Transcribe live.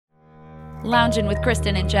Loungin' with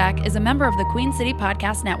Kristen and Jack is a member of the Queen City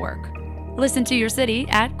Podcast Network. Listen to your city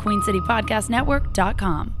at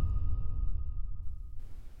queencitypodcastnetwork.com.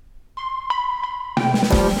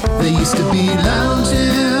 They used to be lounging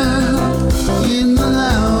in the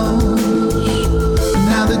lounge.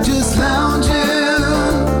 Now they're just lounging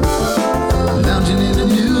in a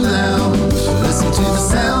new lounge. Listen to the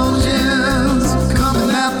sounds coming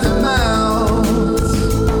out their mouths.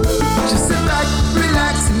 Just sit back,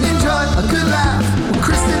 relax, and enjoy a good laugh with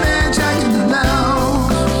Kristen and Jack in the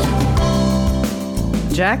lounge.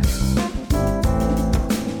 Jack,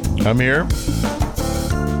 I'm here.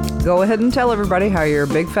 go ahead and tell everybody how you're a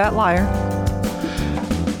big fat liar.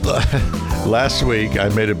 Last week, I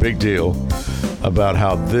made a big deal about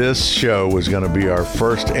how this show was going to be our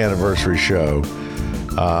first anniversary show,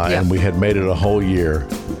 and we had made it a whole year.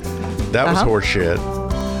 That was horseshit.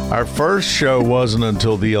 Our first show wasn't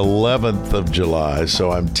until the 11th of July,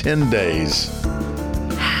 so I'm 10 days.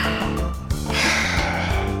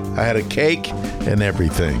 I had a cake and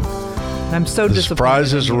everything. I'm so disappointed. The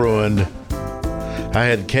surprise is ruined. I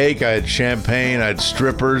had cake, I had champagne, I had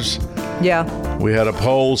strippers. Yeah. We had a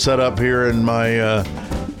pole set up here in my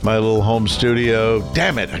my little home studio.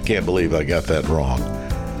 Damn it, I can't believe I got that wrong.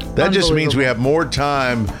 That just means we have more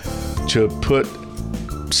time to put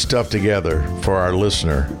stuff together for our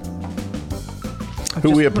listener,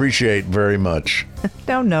 who we appreciate very much.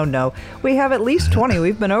 No. We have at least 20.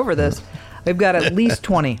 We've been over this. We've got at least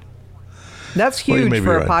 20. That's huge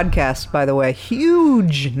for a podcast, by the way.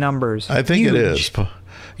 Huge numbers. I think it is.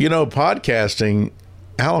 You know, podcasting,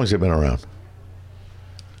 how long has it been around?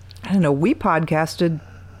 I don't know. We podcasted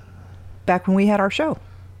back when we had our show.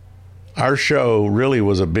 Our show really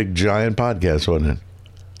was a big, giant podcast, wasn't it?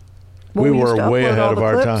 Well, we were way ahead of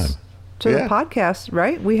our time. To the podcast,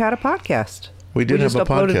 right? We had a podcast. We did have a podcast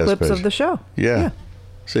page. We just uploaded clips page of the show. Yeah.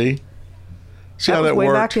 See how that way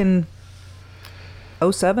worked? Back in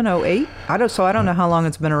 07, 08? I don't know how long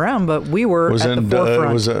it's been around, but we were at the forefront.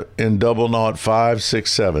 It was in double knot 5,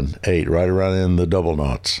 6, 7, 8, right around in the double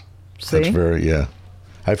knots. See? That's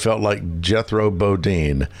I felt like Jethro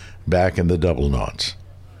Bodine back in the double knots.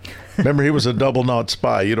 Remember, he was a double knot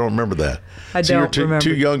spy. You don't remember that. You're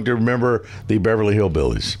too young to remember the Beverly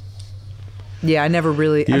Hillbillies. Yeah, I never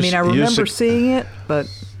really. I remember seeing it, but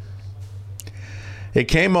it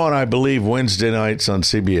came on, I believe, Wednesday nights on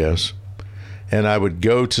CBS, and I would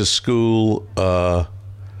go to school,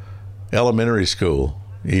 elementary school,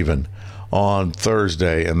 even on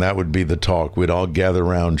Thursday, and that would be the talk. We'd all gather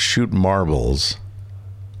around, shoot marbles.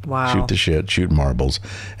 Wow. Shoot the shit, shoot marbles,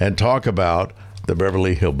 and talk about the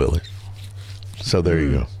Beverly Hillbillies. So there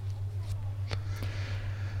you go.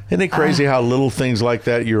 Isn't it crazy how little things like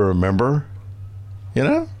that you remember? You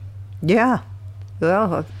know? Yeah.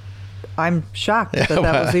 Well, I'm shocked that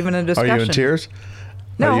was even a discussion. Are you in tears?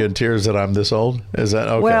 No. Are you in tears that I'm this old? Is that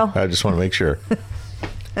okay? Well, I just want to make sure.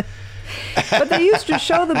 But they used to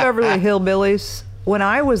show the Beverly Hillbillies when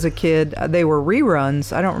I was a kid. They were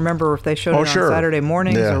reruns. I don't remember if they showed it on Saturday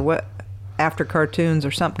mornings or what, after cartoons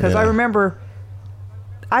or something. Because I remember,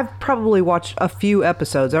 I've probably watched a few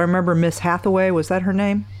episodes. I remember Miss Hathaway. Was that her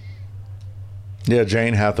name? Yeah,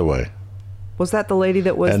 Jane Hathaway. Was that the lady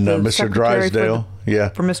that was the Mr. Drysdale?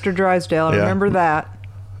 For Mr. Drysdale. I remember that.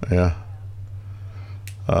 Yeah.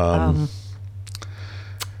 Well,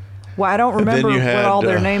 I don't remember what all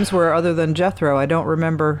their names were other than Jethro. I don't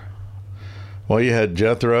remember. Well, you had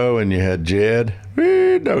Jethro and you had Jed,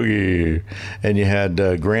 doggy, and you had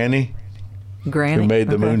Granny, who made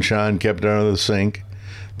the moonshine, kept it under the sink.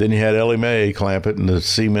 Then you had Ellie Mae clamp it in the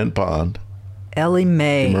cement pond. Ellie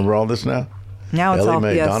Mae. You remember all this now? Now it's Ellie all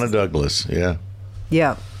Mae, yes. Donna Douglas, yeah.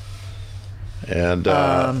 Yeah. And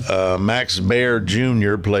Max Baer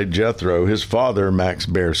Jr. played Jethro. His father, Max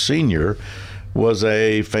Baer Sr., was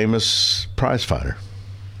a famous prize fighter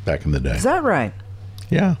back in the day. Is that right?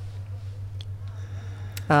 Yeah.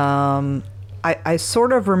 I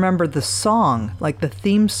sort of remember the song, like the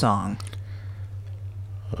theme song.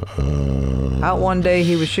 Out one day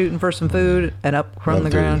he was shooting for some food, and up from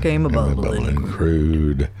the ground came a bubbling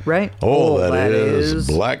crude. Right? Oh, that is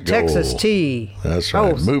Black Gold. Texas tea. That's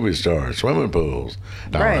right. Movie stars, swimming pools.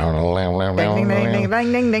 Right. Ding, ding, ding,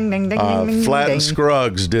 ding, ding, ding, ding, Flat ding. and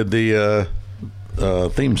Scruggs did the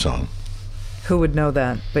theme song. Who would know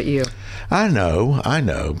that but you? I know.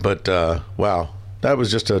 But, wow, that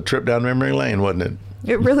was just a trip down memory lane, wasn't it?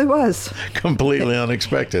 It really was. Completely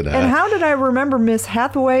unexpected. And how did I remember Miss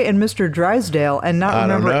Hathaway and Mr. Drysdale and not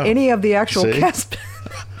remember any of the actual cast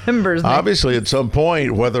members' names? Obviously, at some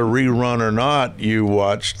point, whether rerun or not, you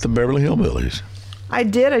watched the Beverly Hillbillies. I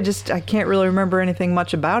did. I can't really remember anything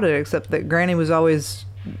much about it except that Granny was always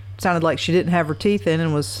sounded like she didn't have her teeth in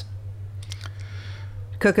and was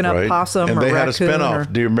cooking up possum and or they raccoon. Had a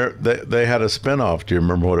spinoff. Do you remember? They had a spinoff. Do you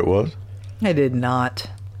remember what it was? They did not.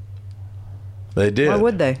 They did. Why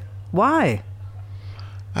would they? Why?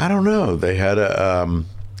 I don't know. They had a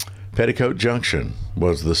Petticoat Junction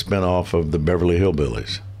was the spinoff of the Beverly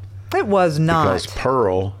Hillbillies. It was not. Because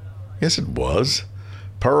Pearl, yes, it was.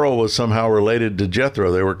 Pearl was somehow related to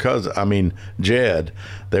Jethro. They were Jed.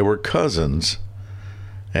 They were cousins.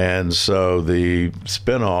 And so the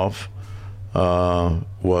spinoff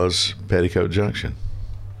was Petticoat Junction.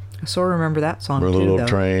 I sort of remember that song, remember too, the little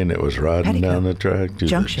though. train that was riding Petticoat down the track to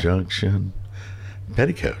Junction. the junction.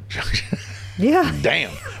 Petticoat Junction. Yeah.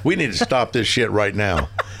 Damn. We need to stop this shit right now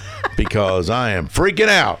because I am freaking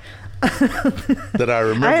out that I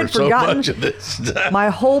remember so much of this stuff. My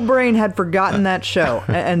whole brain had forgotten that show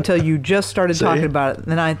until you just started talking about it.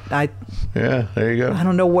 And yeah, there you go. I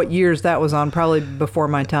don't know what years that was on, probably before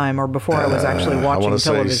my time or before I was actually watching I want to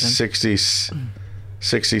television. say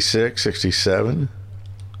 66, 67.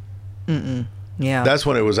 Yeah. That's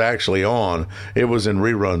when it was actually on. It was in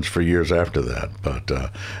reruns for years after that. But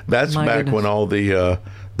that's My back goodness. when all the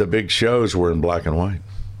big shows were in black and white.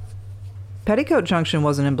 Petticoat Junction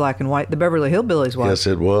wasn't in black and white. The Beverly Hillbillies was. Yes,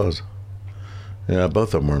 it was. Yeah,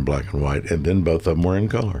 both of them were in black and white, and then both of them were in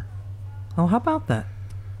color. Oh, how about that?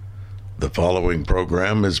 The following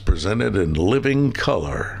program is presented in living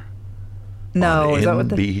color. No, on is that what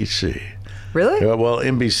NBC. Really? Yeah, well,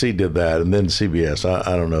 NBC did that, and then CBS.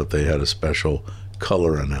 I don't know if they had a special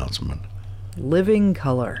color announcement. Living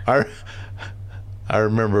color. I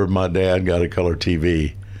remember my dad got a color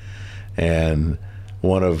TV, and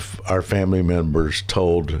one of our family members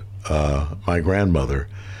told my grandmother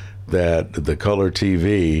that the color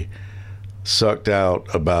TV sucked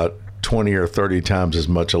out about 20 or 30 times as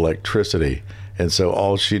much electricity, and so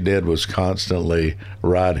all she did was constantly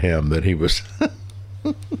ride him that he was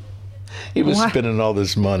he was spending all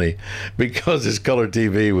this money because his color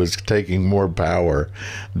TV was taking more power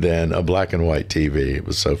than a black and white TV. It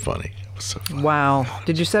was so funny. So wow.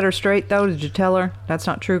 Did you set her straight, though? Did you tell her that's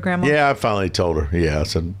not true, Grandma? Yeah, I finally told her. Yeah, I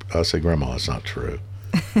said, Grandma, it's not true.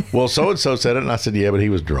 Well, so-and-so said it, and I said, yeah, but he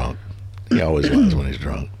was drunk. He always lies when he's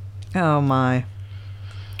drunk. Oh, my.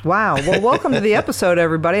 Wow. Well, welcome to the episode,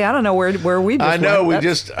 everybody. I don't know where we just I know, went.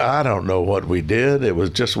 I don't know what we did. It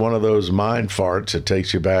was just one of those mind farts that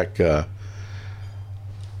takes you back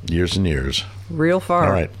years and years. Real far.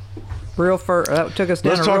 All right. Real far. That took us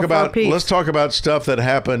down a real far piece. Let's talk about stuff that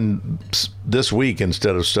happened this week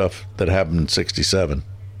instead of stuff that happened in 67.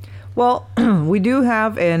 Well, we do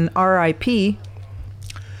have an R.I.P.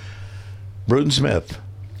 Bruton Smith.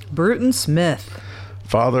 Bruton Smith.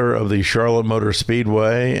 Father of the Charlotte Motor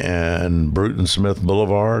Speedway and Bruton Smith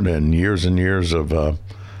Boulevard and years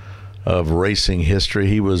of racing history.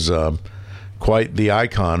 He was quite the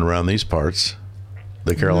icon around these parts.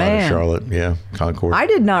 The Carolina Charlotte, yeah, Concord. I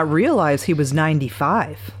did not realize he was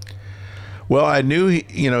 95. Well, I knew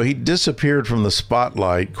he disappeared from the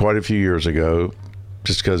spotlight quite a few years ago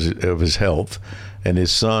just because of his health, and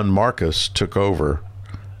his son Marcus took over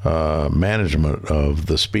management of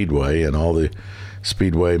the Speedway and all the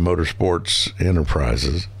Speedway Motorsports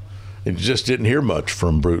enterprises. You just didn't hear much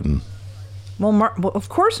from Bruton. Well, of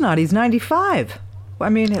course not. He's 95. I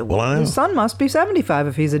mean, I know. His son must be 75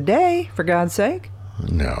 if he's a day, for God's sake.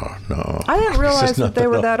 No. I didn't realize that they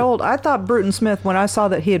were that old. I thought Bruton Smith, when I saw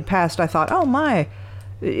that he had passed, I thought, oh my.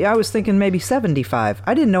 I was thinking maybe 75.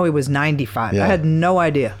 I didn't know he was 95. Yeah. I had no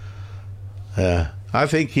idea. Yeah. I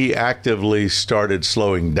think he actively started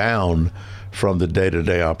slowing down from the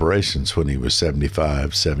day-to-day operations when he was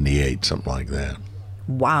 75, 78, something like that.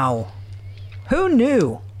 Wow. Who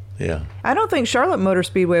knew? Yeah. I don't think Charlotte Motor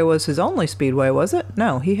Speedway was his only speedway, was it?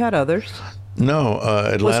 No, he had others. No,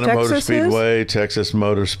 Atlanta Motor Speedway, Texas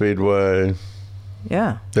Motor Speedway.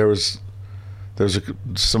 Yeah. There's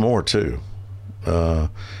some more too, and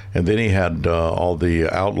then he had all the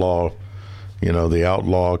outlaw, the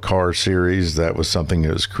outlaw car series. That was something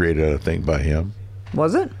that was created, I think, by him.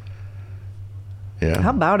 Was it? Yeah. How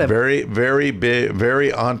about him? Very, very big,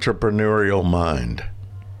 very entrepreneurial mind.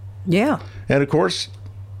 Yeah. And of course,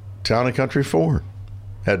 Town and Country Ford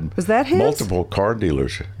had was that his? Multiple car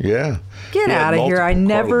dealers. Yeah. Get out of here! I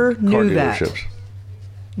never knew that.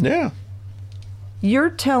 Yeah.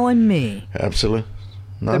 You're telling me absolutely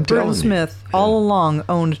that Bruton Smith all along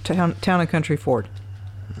owned Town and Country Ford?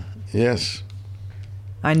 Yes.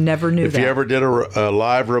 I never knew that. If you ever did a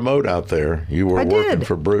live remote out there, you were working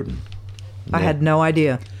for Bruton. I had no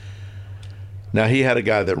idea. Now, he had a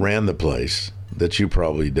guy that ran the place that you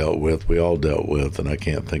probably dealt with. We all dealt with, and I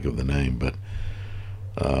can't think of the name, but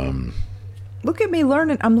Look at me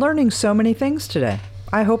learning. I'm learning so many things today.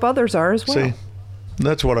 I hope others are as well. See,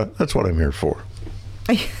 that's what I'm here for.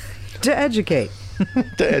 To educate.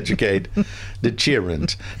 To educate the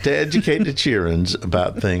childrens. To educate the childrens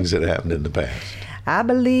about things that happened in the past. I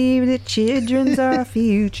believe that children's our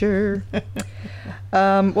future.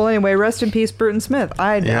 Well, anyway, rest in peace, Burton Smith.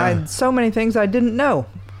 I had so many things I didn't know.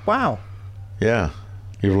 Wow. Yeah.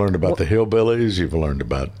 You've learned about the hillbillies. You've learned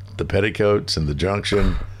about the petticoats and the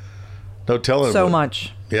junction. No telling. So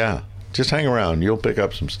much. Yeah. Just hang around. You'll pick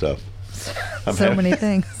up some stuff. Many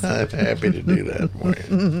things. I'm happy to do that for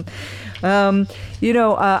you.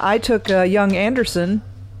 I took young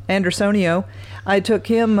Andersonio. I took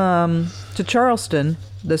him to Charleston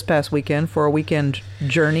this past weekend for a weekend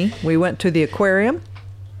journey. We went to the aquarium.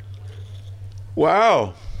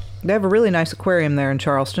 Wow. They have a really nice aquarium there in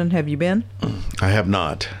Charleston. Have you been? I have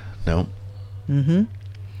not. No. Mm-hmm.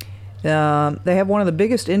 They have one of the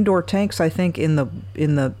biggest indoor tanks, I think, in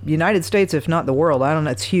the United States, if not the world. I don't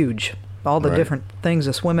know. It's huge. All the different things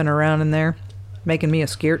are swimming around in there, making me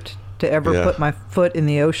scared to ever put my foot in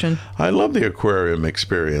the ocean. I love the aquarium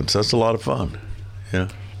experience. That's a lot of fun. Yeah.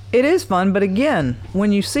 It is fun, but again,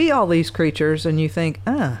 when you see all these creatures and you think,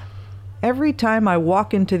 every time I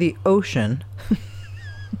walk into the ocean,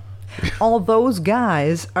 all those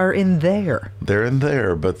guys are in there. They're in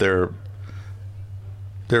there, but they're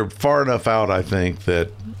far enough out, I think,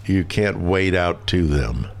 that you can't wade out to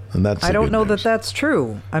them. And that's I don't know that that's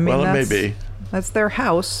true. I mean, it may be. That's their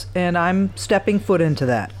house, and I'm stepping foot into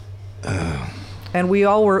that. And we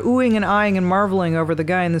all were oohing and eyeing and marveling over the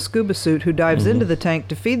guy in the scuba suit who dives into the tank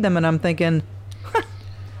to feed them, and I'm thinking,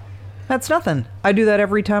 that's nothing. I do that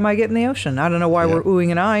every time I get in the ocean. I don't know why we're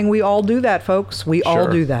oohing and eyeing. We all do that, folks. We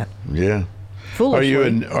all do that. Yeah.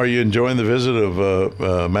 Foolishly. Are you enjoying the visit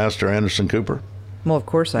of Master Anderson Cooper? Well, of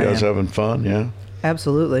course I am. You guys having fun? Yeah.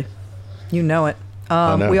 Absolutely. You know it.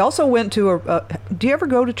 I know. We also went to do you ever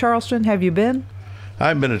go to Charleston? Have you been? I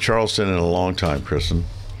haven't been to Charleston in a long time, Kristen.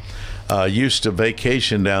 Used to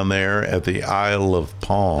vacation down there at the Isle of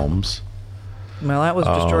Palms. Well, that was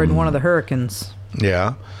destroyed in one of the hurricanes.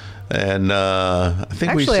 Yeah. And I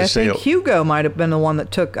think we used to say... I think Hugo might have been the one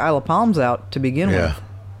that took Isle of Palms out to begin with.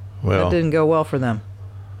 Well, that didn't go well for them.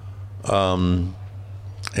 And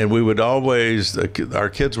we would always... Our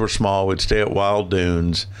kids were small. We'd stay at Wild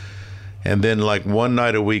Dunes. And then like one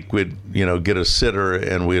night a week, we'd, get a sitter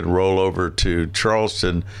and we'd roll over to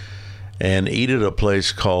Charleston and eat at a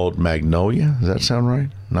place called Magnolia. Does that sound right?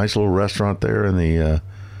 Nice little restaurant there in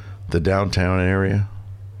the downtown area.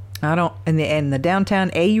 In the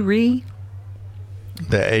downtown Erie?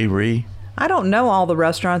 The Erie? I don't know all the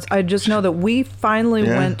restaurants. I just know that we finally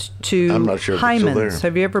went to I'm not sure Hyman's.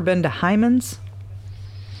 Have you ever been to Hyman's?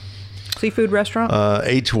 Seafood restaurant?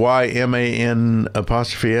 HYMAN''S,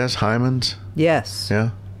 Hyman's? Yes.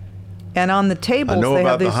 Yeah. And on the tables, I know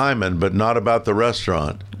about the Hyman, but not about the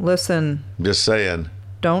restaurant. Listen. Just saying.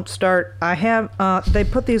 Don't start. I have, they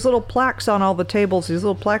put these little plaques on all the tables, these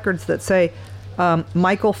little placards that say,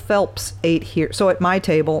 Michael Phelps ate here. So at my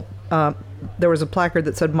table, there was a placard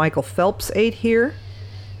that said Michael Phelps ate here.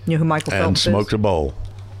 You know who Michael Phelps is? And smoked a bowl.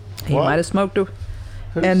 He might have smoked a...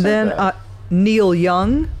 And then Neil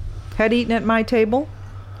Young had eaten at my table.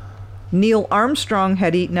 Neil Armstrong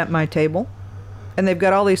had eaten at my table. And they've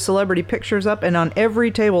got all these celebrity pictures up, and on every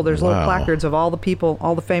table there's little placards of all the people,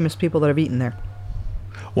 all the famous people that have eaten there.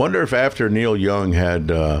 Wonder if after Neil Young had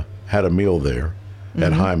a meal there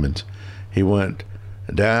at Hyman's, he went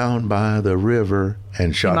down by the river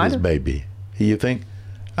and shot his baby. You think?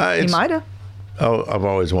 He might have. Oh, I've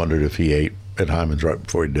always wondered if he ate at Hyman's right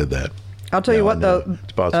before he did that. I'll tell you what, though.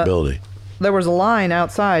 It's a possibility. There was a line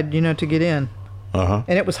outside, to get in. Uh-huh.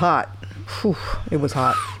 And it was hot. Whew, it was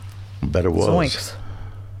hot. I bet it was. Zoinks.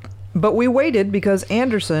 But we waited because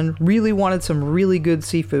Anderson really wanted some really good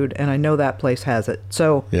seafood, and I know that place has it.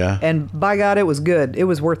 So, yeah. And by God, it was good. It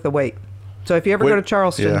was worth the wait. So if you ever go to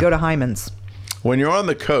Charleston, go to Hyman's. When you're on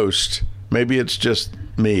the coast, maybe it's just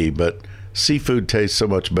me, but seafood tastes so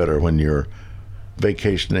much better when you're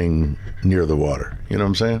vacationing near the water. You know what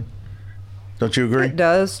I'm saying? Don't you agree? It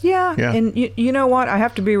does, yeah. And you know what? I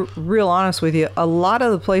have to be real honest with you. A lot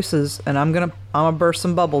of the places, and I'm gonna burst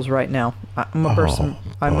some bubbles right now. I'm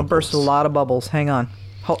gonna burst a lot of bubbles. Hang on,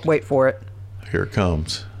 wait for it. Here it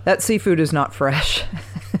comes. That seafood is not fresh.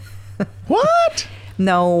 What?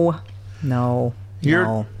 No.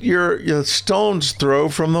 You're stone's throw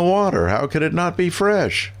from the water. How could it not be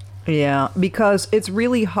fresh? Yeah, because it's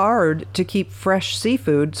really hard to keep fresh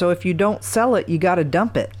seafood. So if you don't sell it, you got to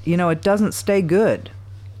dump it. It doesn't stay good.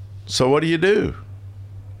 So what do you do?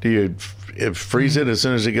 Do you freeze it as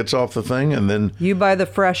soon as it gets off the thing, and then you buy the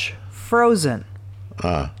fresh frozen.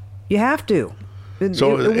 You have to. It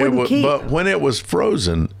wouldn't keep. But when it was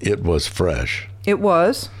frozen, it was fresh. It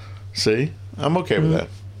was. See? I'm okay with that.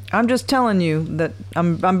 I'm just telling you that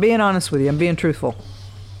I'm being honest with you. I'm being truthful.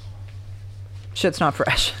 Shit's not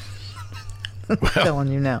fresh. I'm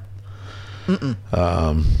telling you now.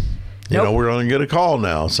 You know, we're going to get a call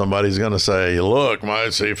now. Somebody's going to say, look, my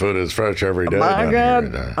seafood is fresh every day. My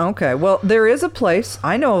God. Okay. Well, there is a place.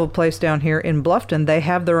 I know of a place down here in Bluffton. They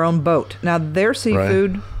have their own boat. Now, their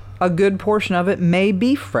seafood, a good portion of it may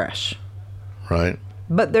be fresh. Right.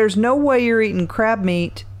 But there's no way you're eating crab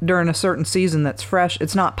meat during a certain season that's fresh.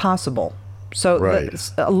 It's not possible. So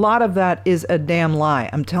a lot of that is a damn lie.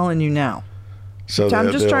 I'm telling you now. So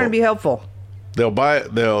I'm just trying to be helpful. They'll buy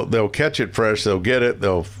it. They'll catch it fresh. They'll get it.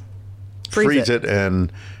 They'll freeze it and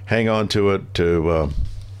hang on to it to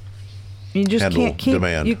you just handle can't keep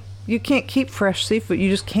demand. You can't keep fresh seafood. You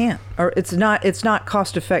just can't. Or it's not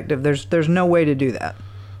cost effective. There's no way to do that.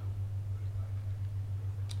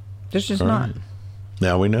 There's just not.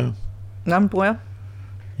 Now we know. Well,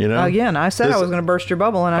 you know. Again, I said I was going to burst your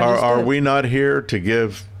bubble, and I just did. Are we not here to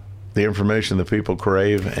give the information that people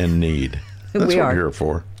crave and need? That's what we're here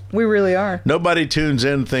for. We really are. Nobody tunes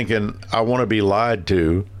in thinking, I want to be lied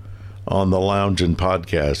to on the Lounge and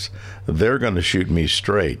Podcast. They're going to shoot me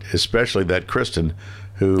straight, especially that Kristen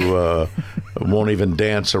who won't even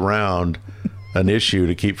dance around an issue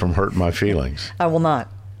to keep from hurting my feelings. I will not.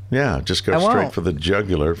 Yeah, just go straight for the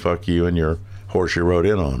jugular. Fuck you and your horse you rode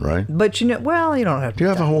in on, right? But you don't have to. Do you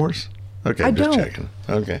have a horse? Okay, I just don't. checking.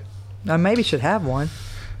 Okay. I maybe should have one.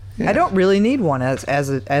 Yeah. I don't really need one as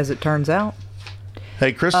it turns out.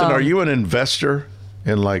 Hey, Kristen, are you an investor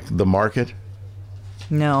in like the market?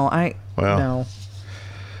 No, no.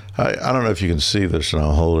 I don't know if you can see this, and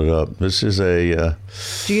I'll hold it up. This is a.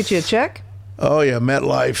 Did you get you a check? Oh yeah,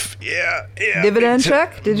 MetLife. Yeah. Dividend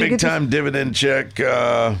check? Did you get big time dividend check?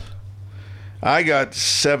 I got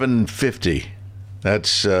 $7.50.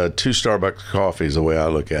 That's 2 Starbucks coffees, the way I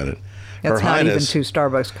look at it. That's not even 2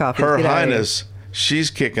 Starbucks coffees. Her Highness,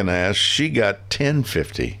 she's kicking ass. She got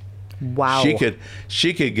 $10.50. Wow.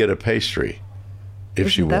 She could get a pastry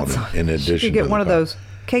if she wanted. In addition, she could get one of those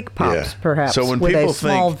cake pops, perhaps. So when with people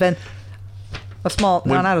think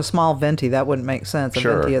not a small venti, that wouldn't make sense. A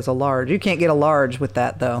venti is a large. You can't get a large with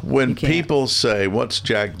that, though. When people say, "What's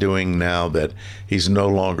Jack doing now that he's no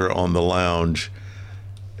longer on the lounge?"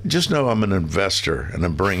 Just know I'm an investor, and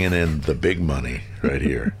I'm bringing in the big money right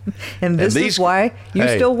here. and this is why you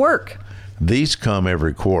still work. These come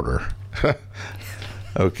every quarter.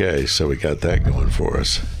 Okay, so we got that going for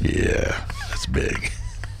us. Yeah, that's big.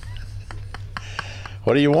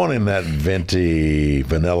 What do you want in that venti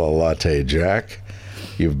vanilla latte, Jack?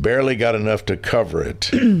 You've barely got enough to cover it.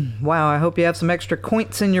 Wow, I hope you have some extra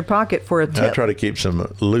coins in your pocket for a tip. I try to keep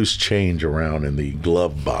some loose change around in the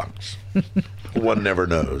glove box. One never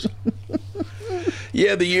knows.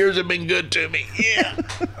 Yeah, the years have been good to me. Yeah.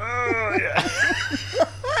 Oh, yeah.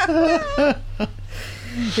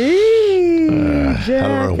 Jack, I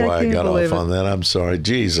don't know why I got off on that. I'm sorry.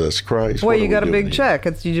 Jesus Christ. Well, you got a big check.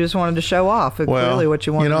 You just wanted to show off. It's really what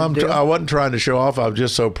you wanted to do. I wasn't trying to show off. I was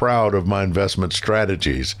just so proud of my investment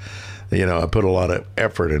strategies. I put a lot of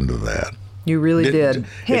effort into that. You really did.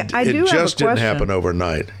 Hey, I do have a question. It just didn't happen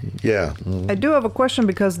overnight. Yeah. I do have a question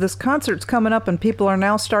because this concert's coming up and people are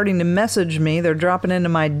now starting to message me. They're dropping into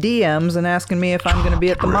my DMs and asking me if I'm going to be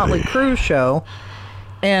at the Motley Crue show.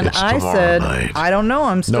 And I said, night. I don't know.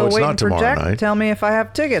 I'm still waiting for Jack to tell me if I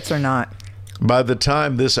have tickets or not. By the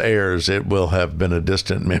time this airs, it will have been a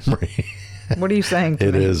distant memory. What are you saying to me?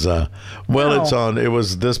 It is. It's on. It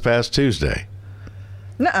was this past Tuesday.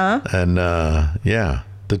 Nuh-uh. And,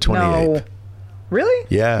 the 28th. No. Really?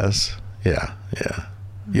 Yes. Yeah.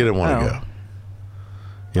 You didn't want to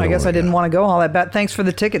go. I guess I didn't want to go all that bad. Thanks for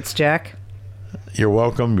the tickets, Jack. You're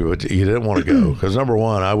welcome. You didn't want to go because, number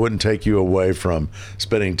one, I wouldn't take you away from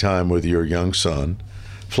spending time with your young son.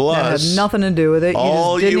 Plus, that had nothing to do with it. You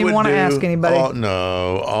just didn't even want to ask anybody.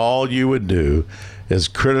 All you would do is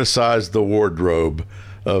criticize the wardrobe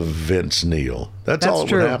of Vince Neil. That's all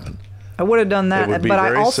that would happen. I would have done that, it would be but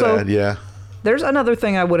very I also sad, yeah. There's another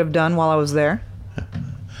thing I would have done while I was there.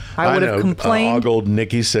 I would have complained. Ogled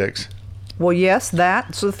Nikki Sixx. Well, yes,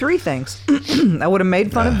 that. So 3 things. I would have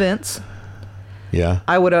made fun of Vince. Yeah.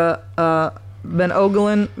 I would have been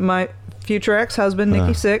ogling my future ex-husband,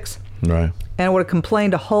 Nikki Sixx. Right. And I would have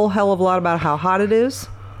complained a whole hell of a lot about how hot it is.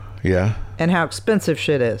 Yeah. And how expensive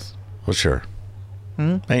shit is. Well, sure.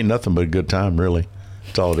 Ain't nothing but a good time, really.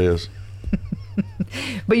 That's all it is.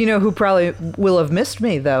 But you know who probably will have missed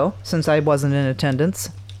me, though, since I wasn't in attendance?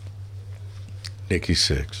 Nikki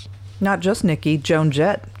Sixx. Not just Nikki. Joan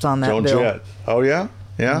Jett's on that Joan bill. Jett. Oh, yeah?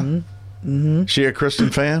 Yeah? Mm-hmm. She a Kristen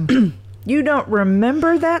fan? You don't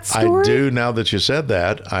remember that story? I do. Now that you said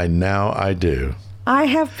that, I do. I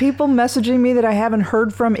have people messaging me that I haven't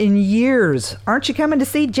heard from in years. Aren't you coming to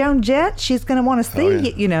see Joan Jett? She's going to want to see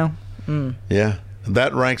you, you know. Mm. Yeah.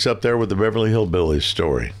 That ranks up there with the Beverly Hillbillies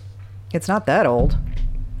story. It's not that old.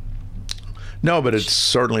 No, but it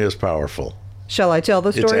certainly is powerful. Shall I tell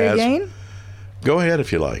the story again? Go ahead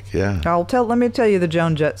if you like. Yeah. Let me tell you the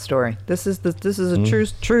Joan Jett story. This is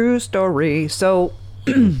a true story. So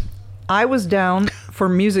I was down for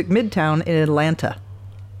Music Midtown in Atlanta.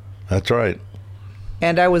 That's right.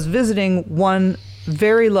 And I was visiting one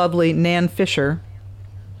very lovely Nan Fisher,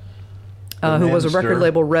 who was a record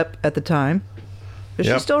label rep at the time. Is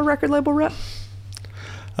she still a record label rep?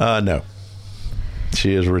 No.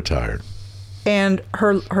 She is retired. And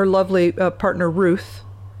her lovely partner,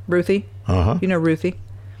 Ruthie. Uh-huh. You know Ruthie.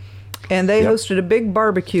 And they hosted a big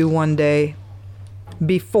barbecue one day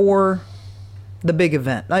before the big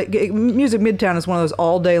event. Like Music Midtown is one of those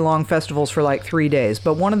all-day long festivals for like 3 days.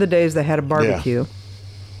 But one of the days they had a barbecue.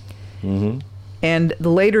 Yeah. Mm-hmm. And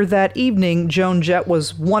later that evening, Joan Jett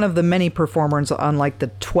was one of the many performers on like the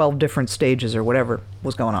 12 different stages or whatever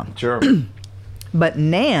was going on. Sure. But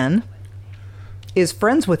Nan is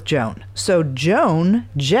friends with Joan. So Joan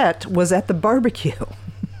Jett was at the barbecue.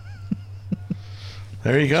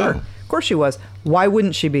 There you go. Sure. Of course she was. Why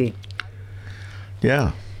wouldn't she be?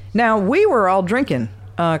 Yeah. Now, we were all drinking,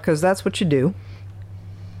 because that's what you do.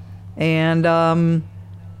 And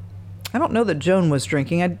I don't know that Joan was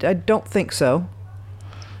drinking. I don't think so.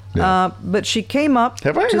 Yeah. But she came up.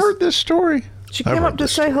 Have I heard this story? She came up to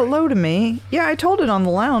say hello to me. Yeah, I told it on the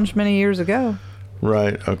lounge many years ago.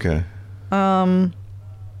 Right, okay. And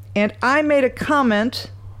I made a comment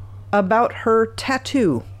about her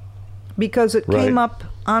tattoo because it came up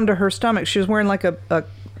onto her stomach. She was wearing like a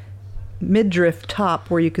midriff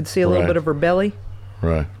top where you could see a little bit of her belly.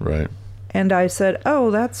 Right. And I said,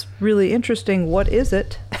 "Oh, that's really interesting. What is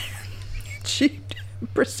it?" She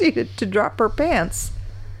proceeded to drop her pants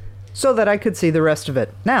so that I could see the rest of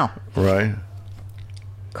it. Now,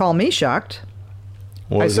 call me shocked.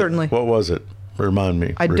 What was it? Remind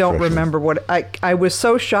me. I don't remember what I was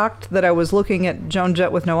so shocked that I was looking at Joan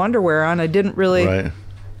Jett with no underwear on. I didn't really.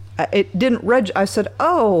 It didn't I said,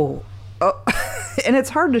 "Oh," and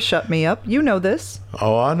it's hard to shut me up. You know this.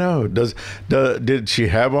 Oh, I know. Did she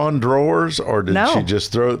have on drawers, or did she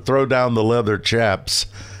just throw down the leather chaps,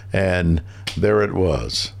 and there it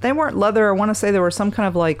was? They weren't leather. I want to say there were some kind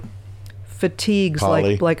of like fatigues,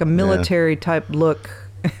 like a military type look.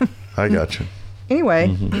 I got you.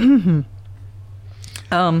 Anyway,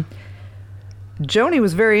 Joni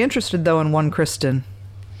was very interested though in one Kristen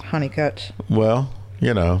Honeycutt. Well,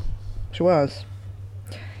 you know. She was.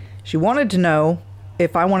 She wanted to know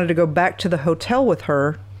if I wanted to go back to the hotel with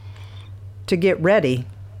her to get ready,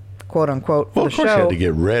 quote unquote, for the show. Well, of course you had to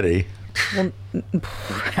get ready. Well,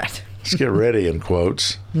 let's get ready in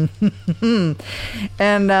quotes.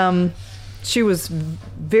 And she was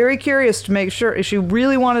very curious to make sure. She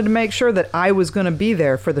really wanted to make sure that I was going to be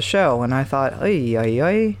there for the show. And I thought,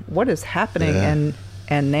 ay, what is happening? Yeah.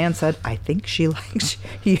 And Nan said, "I think she likes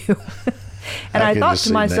you." And I thought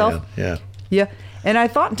to myself, yeah. And I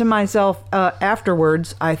thought to myself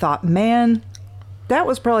afterwards, I thought, man, that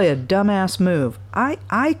was probably a dumbass move.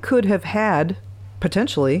 I could have had,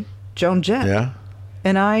 potentially, Joan Jett. Yeah.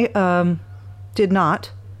 And I did not.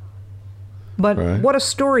 But what a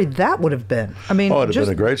story that would have been. I mean, it would have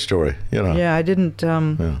been a great story, you know. Yeah, I didn't.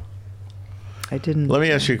 I didn't. Let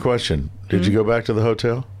me ask you a question. Did you go back to the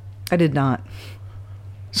hotel? I did not.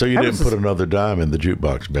 So you didn't put another dime in the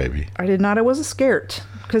jukebox, baby? I did not. I was scared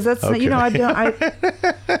because that's you know I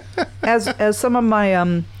as some of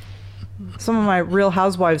my Real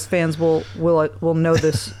Housewives fans will know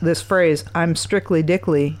this phrase. I'm strictly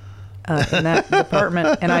dickly in that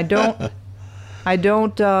department, and I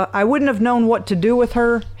wouldn't have known what to do with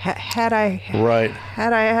her had I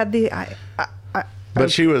had the.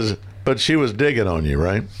 But she was digging on you,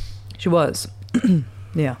 right? She was,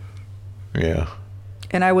 yeah. Yeah.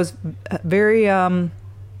 And I was very, I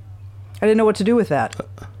didn't know what to do with that.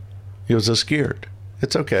 You was scared.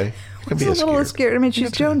 It's okay. I was a little scared. I mean,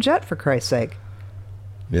 she's Joan Jett, for Christ's sake.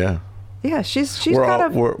 Yeah. Yeah, she's kind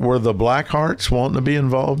of... Were the Black Hearts wanting to be as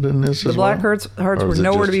well? The Black Hearts were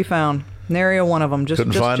nowhere to be found. Nary a one of them. Just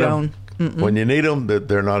Joan. When you need them,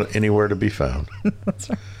 they're not anywhere to be found. That's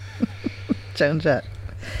right. Joan Jett.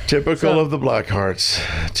 Typical of the Black Hearts.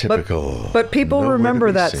 Typical. But people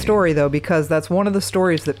remember that story, though, because that's one of the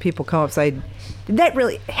stories that people come up and say, "Did that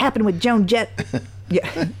really happen with Joan Jett?"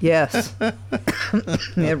 Yeah. Yes.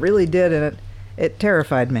 It really did, and it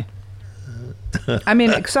terrified me. I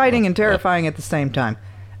mean, exciting and terrifying at the same time.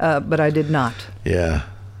 But I did not. Yeah.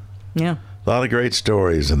 Yeah. A lot of great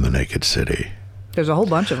stories in the Naked City. There's a whole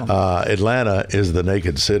bunch of them. Atlanta is the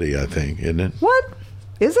Naked City, I think, isn't it? What?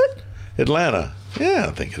 Is it? Atlanta. Yeah,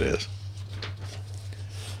 I think it is.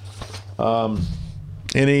 Was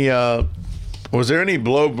there any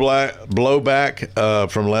blowback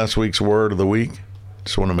from last week's word of the week?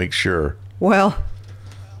 Just want to make sure. Well,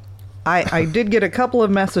 I did get a couple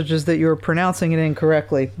of messages that you were pronouncing it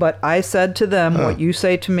incorrectly, but I said to them what you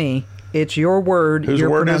say to me. It's your word, Whose your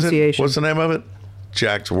word pronunciation. Is it? What's the name of it?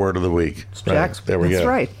 Jack's word of the week. It's Jack's. There we go. That's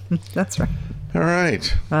right. That's right. All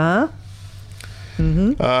right. Uh-huh.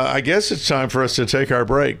 Mm-hmm. I guess it's time for us to take our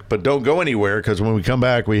break, but don't go anywhere because when we come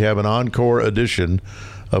back, we have an encore edition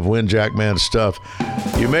of Win Jackman Stuff.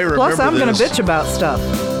 You may remember Plus, I'm going to bitch about stuff.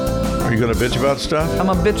 Are you going to bitch about stuff? I'm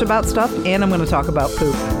going to bitch about stuff, and I'm going to talk about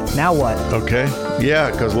poop. Now what? Okay.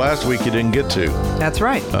 Yeah, because last week you didn't get to. That's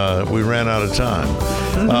right. We ran out of time.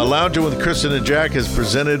 Mm-hmm. Lounging with Kristen and Jack is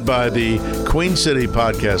presented by the Queen City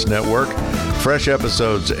Podcast Network. Fresh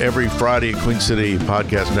episodes every Friday at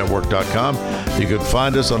QueenCityPodcastNetwork.com. You can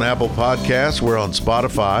find us on Apple Podcasts. We're on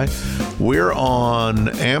Spotify. We're on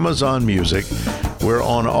Amazon Music. We're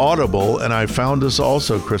on Audible. And I found us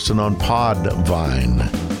also, Kristen, on Podvine.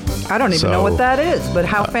 I don't even know what that is, but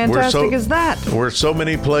how fantastic is that? We're so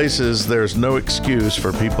many places, there's no excuse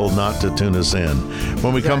for people not to tune us in.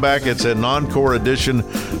 When we come back, it's an encore edition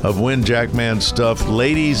of Win Jackman Stuff,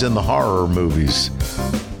 Ladies in the Horror Movies.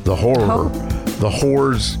 The horror. The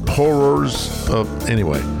horrors.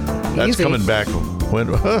 Anyway, that's Easy. coming back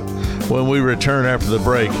when we return after the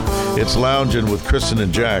break. It's Lounging with Kristen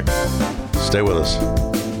and Jack. Stay with us.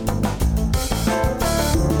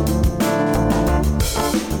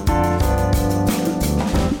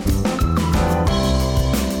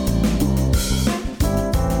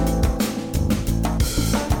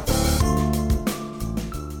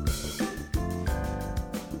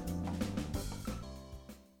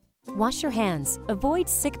 Wash your hands, avoid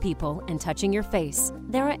sick people, and touching your face.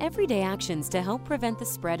 There are everyday actions to help prevent the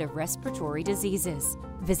spread of respiratory diseases.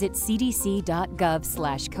 Visit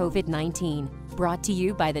cdc.gov/COVID-19. Brought to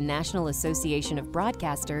you by the National Association of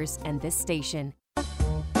Broadcasters and this station.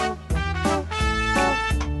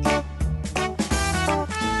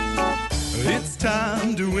 It's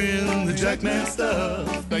time to win the Jackman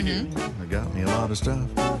Stuff. Thank you. I got me a lot of stuff.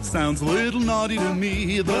 Sounds a little naughty to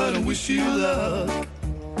me, but I wish you luck.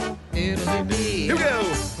 Here we go.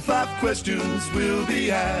 5 questions will be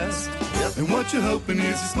asked. Yep. And what you're hoping is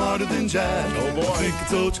you're smarter than Jack. Oh boy. I think I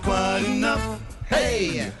told you quite enough.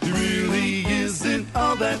 Hey! It really isn't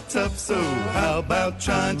all that tough, so how about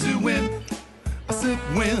trying to win? I said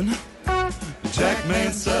win.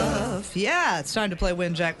 Jackman Stuff. Yeah, it's time to play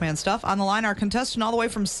Win Jackman Stuff. On the line, our contestant all the way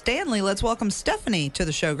from Stanley. Let's welcome Stephanie to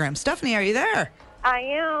the showgram. Stephanie, are you there? I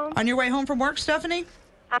am. On your way home from work, Stephanie?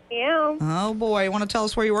 I am. Oh, boy. You want to tell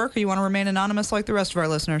us where you work, or you want to remain anonymous like the rest of our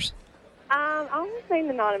listeners? I'll remain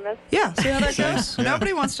anonymous. Yeah, see how that goes? Yeah.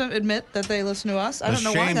 Nobody wants to admit that they listen to us. I don't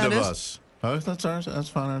know why that is. Ashamed of us. Oh, that's ours. That's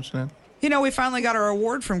fine, I understand. You know, we finally got our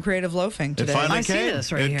award from Creative Loafing today. It finally I came. see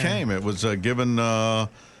this right it here. came. It was given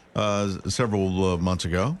several months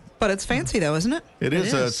ago. But it's fancy, though, isn't it? It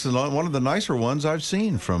is. It's one of the nicer ones I've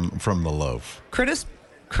seen from the loaf. Critis,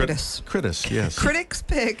 yes. Critics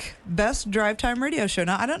pick best drive time radio show.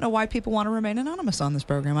 Now, I don't know why people want to remain anonymous on this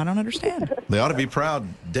program. I don't understand. They ought to be proud,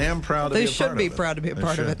 damn proud to be a part of it. They should be proud to be a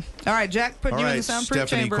part of it. All right, Jack, putting you in the soundproof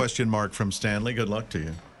Stephanie, chamber. question mark from Stanley. Good luck to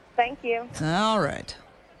you. Thank you. All right.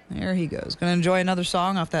 There he goes. Going to enjoy another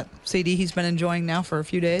song off that CD he's been enjoying now for a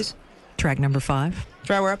few days. Track number 5.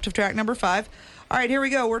 We're up to track number 5. All right, here we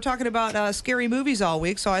go. We're talking about scary movies all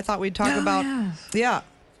week, so I thought we'd talk about,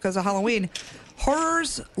 because of Halloween.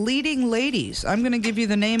 Horror's Leading Ladies. I'm going to give you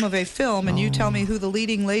the name of a film, and you tell me who the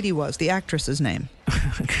leading lady was, the actress's name.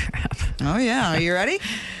 Crap. Oh, yeah. Are you ready?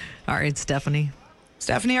 All right, Stephanie.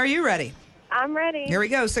 Stephanie, are you ready? I'm ready. Here we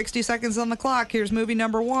go. 60 seconds on the clock. Here's movie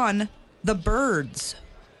number 1, The Birds.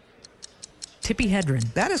 Tippi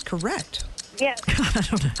Hedren. That is correct. Yes. God, I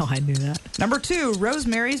don't know how I knew that. Number 2,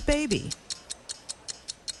 Rosemary's Baby.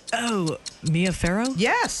 Oh, Mia Farrow?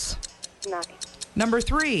 Yes. Nice. Number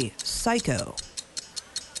 3, Psycho.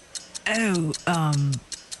 Oh,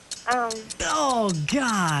 oh,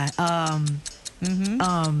 God.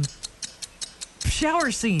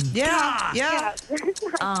 Shower scene. Yeah. Yeah.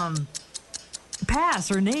 Pass.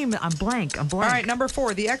 Her name, I'm blank. All right, number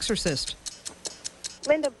 4, The Exorcist.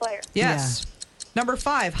 Linda Blair. Yes. Number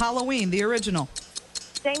 5, Halloween, the original.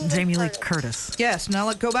 Jamie Lee Curtis. Yes. Now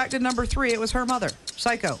let's go back to number 3. It was her mother.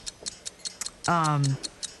 Psycho.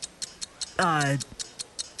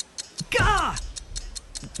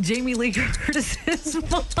 Jamie Lee Curtis's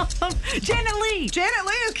mom. Janet Leigh. Janet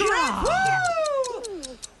Leigh is correct.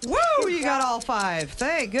 Woo! Woo! You got all 5.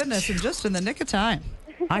 Thank goodness. And just in the nick of time.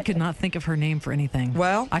 I could not think of her name for anything.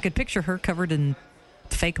 Well, I could picture her covered in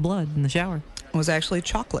fake blood in the shower. It was actually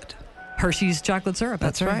chocolate. Hershey's chocolate syrup.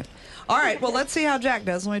 That's right. All right. Well, let's see how Jack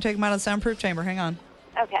does. Let me take him out of the soundproof chamber. Hang on.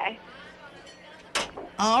 Okay.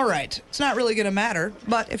 All right. It's not really going to matter,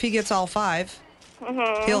 but if he gets all 5,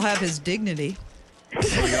 he'll have his dignity. I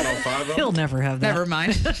got all 5 of them? He'll never have that. Never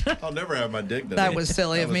mind. I'll never have my dignity. That was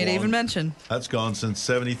silly of me to even mention. That's gone since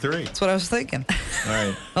 73. That's what I was thinking. All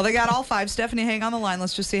right. Well, they got all 5. Stephanie, hang on the line.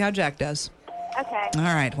 Let's just see how Jack does. Okay. All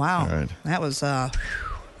right. Wow. All right. That was a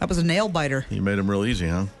nail biter. You made them real easy,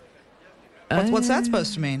 huh? What's that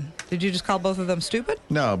supposed to mean? Did you just call both of them stupid?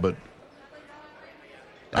 No, but...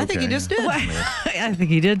 I think he just did. I think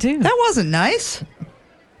he did too. That wasn't nice.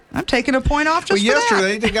 I'm taking a point off just for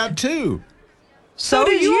yesterday that. they got 2. So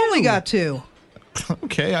did you only got 2.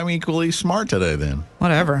 Okay, I'm equally smart today then.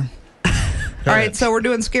 Whatever. All right, so we're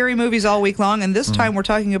doing scary movies all week long, and this time we're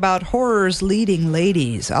talking about horrors leading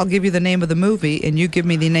ladies. I'll give you the name of the movie, and you give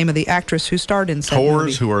me the name of the actress who starred in said Horrors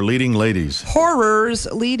movie. who are leading ladies. Horrors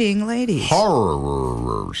leading ladies.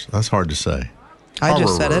 Horrors. That's hard to say. I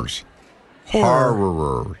just said it.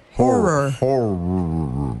 Horror. Horror.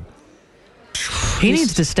 He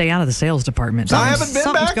needs to stay out of the sales department. I haven't been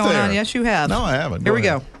Something's back going there. on. Yes, you have. No, I haven't. Here we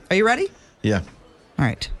go. Are you ready? Yeah. All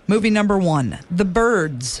right. Movie number 1, The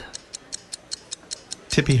Birds.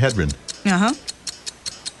 Tippi Hedren. Uh-huh.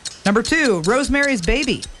 Number 2, Rosemary's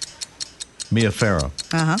Baby. Mia Farrow.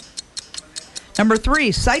 Uh-huh. Number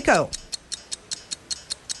 3, Psycho.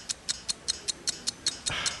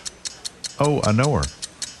 Oh, I know her.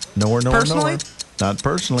 Know her. Personally? Not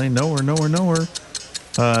personally. Know her.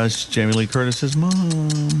 It's Jamie Lee Curtis's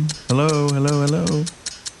mom. Hello.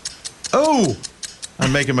 Oh!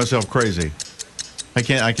 I'm making myself crazy. I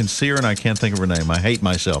can see her and I can't think of her name. I hate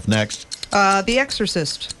myself. Next. The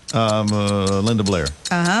Exorcist. Linda Blair.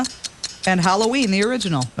 Uh-huh. And Halloween, the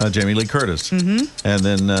original. Jamie Lee Curtis. Mm-hmm. And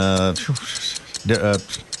then,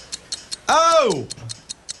 oh!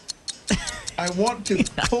 I want to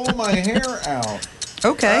pull my hair out.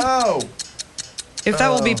 Okay. Oh! If that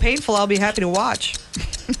will be painful, I'll be happy to watch.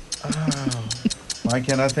 Oh. Why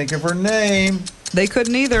can't I think of her name? They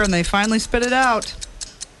couldn't either, and they finally spit it out.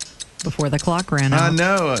 Before the clock ran out. I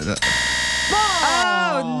know.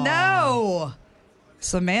 Oh, no.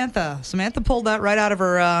 Samantha pulled that right out of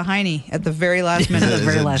her hiney at the very last minute. Is it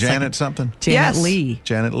Janet second. something? Janet Leigh.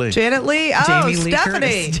 Janet Leigh. Janet Leigh. Oh, Jamie Lee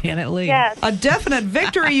Stephanie. Curtis. Janet Leigh. Yes. A definite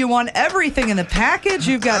victory. You won everything in the package.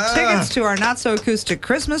 You've got tickets to our Not So Acoustic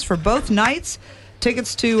Christmas for both nights.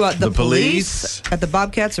 Tickets to the Police at the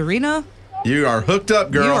Bobcats Arena. You are hooked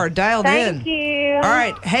up, girl. You are dialed in. Thank you. All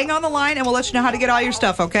right, hang on the line, and we'll let you know how to get all your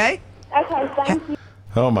stuff, okay? Okay, thank you.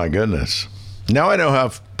 Oh, my goodness. Now I know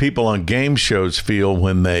how people on game shows feel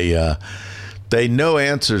when they know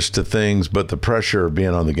answers to things, but the pressure of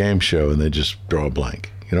being on the game show, and they just draw a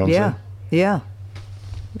blank. You know what I'm saying? Yeah.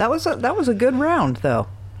 That was a good round, though.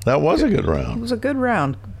 That was a good It round. was a good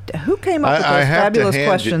round. Who came up with I those have to fabulous hand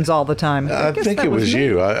questions all the time? I guess think that it was me.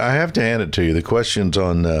 you. I have to hand it to you. The questions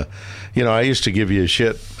on, I used to give you a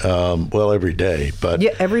shit, every day. But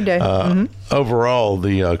Yeah, every day. Overall,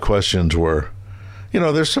 the questions were,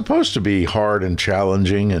 they're supposed to be hard and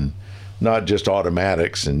challenging and not just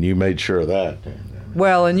automatics, and you made sure of that.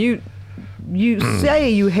 Well, and you say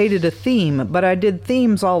you hated a theme, but I did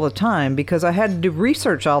themes all the time because I had to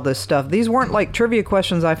research all this stuff. These weren't like trivia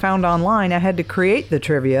questions I found online. I had to create the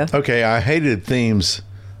trivia. Okay, I hated themes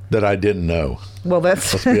that I didn't know. Well,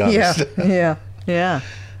 that's Let's be honest. yeah.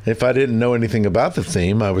 If I didn't know anything about the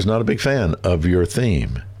theme, I was not a big fan of your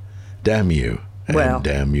theme. Damn you, and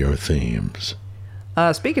damn your themes.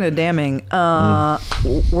 Speaking of damning,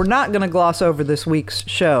 we're not going to gloss over this week's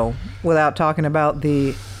show without talking about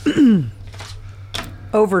the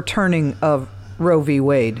overturning of Roe v.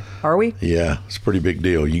 Wade. Are we? Yeah, it's a pretty big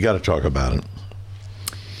deal. You got to talk about it.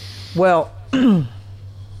 Well,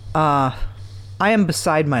 I am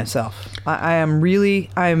beside myself. I'm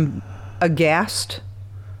aghast.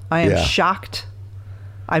 I am shocked.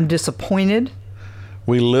 I'm disappointed.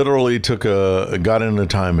 We literally got in a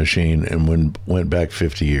time machine and went back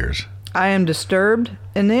 50 years. I am disturbed.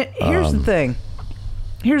 And here's the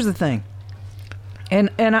thing.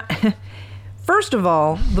 And first of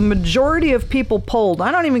all, the majority of people polled,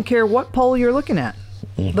 I don't even care what poll you're looking at.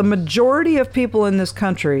 The majority of people in this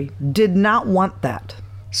country did not want that.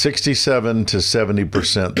 67 to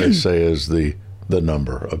 70%, they say, is the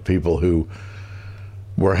number of people who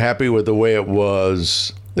were happy with the way it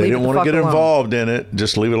was. They didn't want to get involved in it.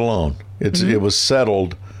 Just leave it alone. It was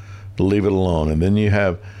settled. Leave it alone. And then you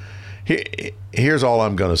have, here's all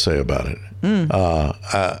I'm going to say about it.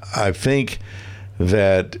 I think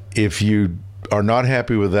that if you are not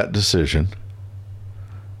happy with that decision,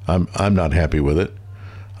 I'm not happy with it.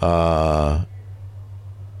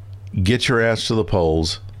 Get your ass to the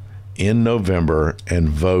polls in November and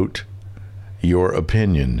vote your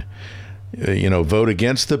opinion. Vote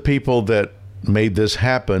against the people that made this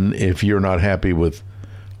happen if you're not happy with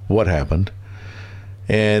what happened.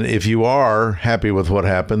 And if you are happy with what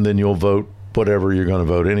happened, then you'll vote whatever you're going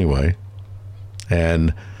to vote anyway.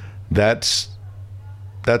 And that's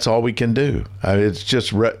all we can do. It's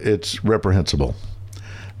just it's reprehensible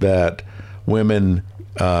that women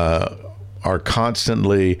are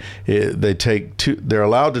constantly, they're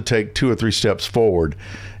allowed to take 2 or 3 steps forward,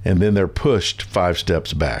 and then they're pushed 5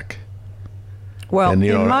 steps back. Well,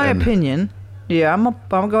 in my opinion, I'm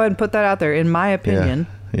gonna go ahead and put that out there. In my opinion,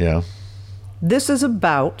 this is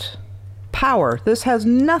about power. This has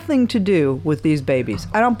nothing to do with these babies.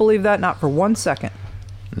 I don't believe that, not for 1 second.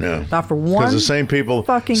 No, not for one. Because the same people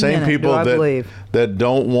that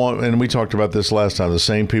don't want, and we talked about this last time. The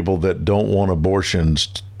same people that don't want abortions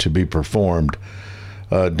to be performed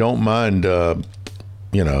don't mind,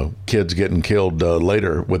 kids getting killed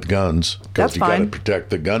later with guns. That's fine. You got to protect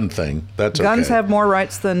the gun thing. That's guns okay. have more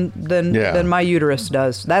rights than my uterus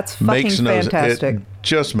does. That's fucking fantastic.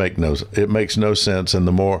 It makes no sense. And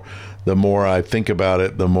the more I think about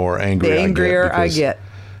it, the more angry I get.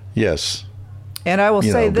 Yes. And I will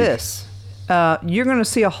say this. You're going to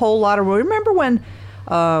see a whole lot of... Remember when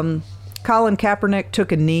Colin Kaepernick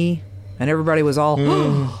took a knee and everybody was all...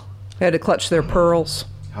 had to clutch their pearls?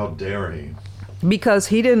 How dare he? Because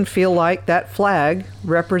he didn't feel like that flag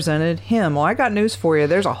represented him. Well, I got news for you.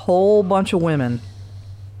 There's a whole bunch of women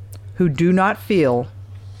who do not feel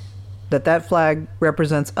that flag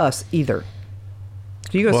represents us either.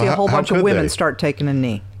 So you're going to see a whole bunch of women start taking a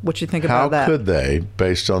knee. What you think about that? How could they,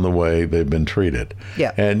 based on the way they've been treated?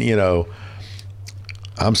 Yeah. And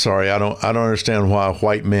I'm sorry, I don't understand why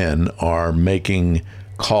white men are making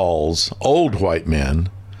calls. Old white men,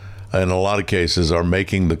 in a lot of cases, are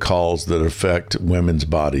making the calls that affect women's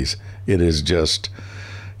bodies. It is just,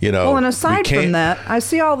 Well, and aside from that, I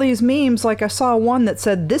see all these memes. Like I saw one that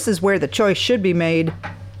said, "This is where the choice should be made."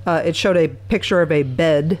 It showed a picture of a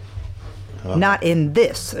bed. Not in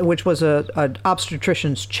this, which was an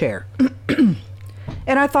obstetrician's chair.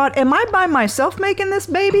 And I thought, am I by myself making this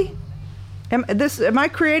baby? Am I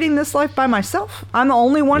creating this life by myself? I'm the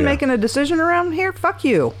only one making a decision around here? Fuck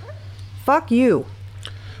you. Fuck you.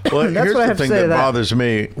 Well, here's the thing that bothers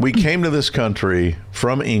me. We came to this country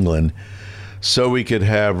from England so we could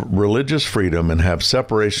have religious freedom and have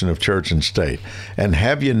separation of church and state. And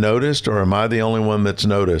have you noticed, or am I the only one that's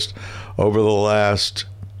noticed, over the last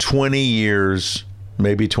 20 years,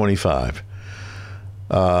 maybe 25,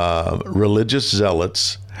 religious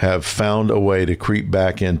zealots have found a way to creep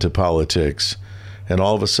back into politics. And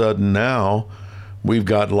all of a sudden now we've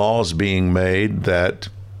got laws being made that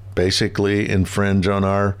basically infringe on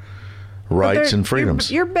our rights and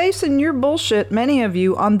freedoms. You're basing your bullshit, many of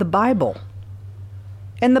you, on the Bible.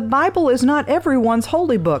 And the Bible is not everyone's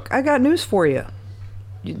holy book. I got news for you.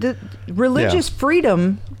 The religious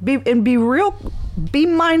freedom, be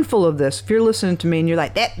mindful of this. If you're listening to me and you're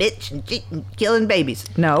like, that bitch killing babies.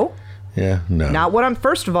 No. Yeah, no. Not what I'm,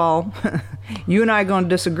 first of all, you and I are going to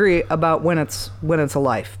disagree about when it's a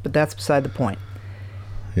life, but that's beside the point.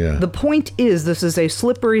 Yeah. The point is, this is a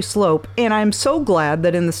slippery slope, and I'm so glad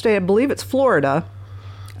that in the state, I believe it's Florida,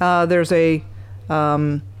 there's a,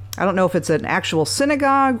 I don't know if it's an actual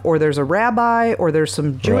synagogue or there's a rabbi or there's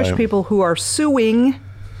some Jewish people who are suing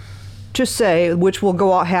to say, which will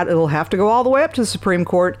go, it'll have to go all the way up to the Supreme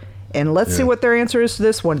Court, and let's see what their answer is to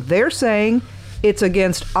this one. They're saying it's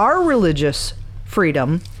against our religious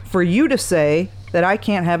freedom for you to say that I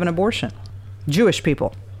can't have an abortion. Jewish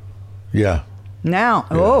people. Yeah. Now,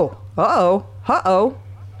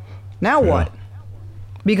 now what?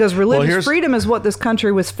 Because religious freedom is what this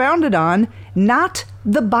country was founded on, not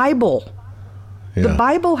the Bible. Yeah. The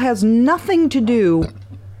Bible has nothing to do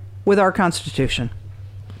with our Constitution.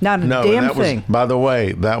 Not a damn thing. By the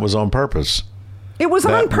way, that was on purpose. It was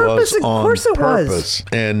on purpose. Of course it was.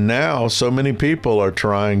 And now so many people are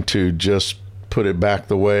trying to just put it back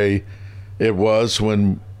the way it was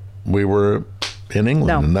when we were in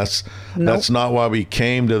England. And that's not why we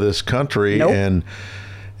came to this country. And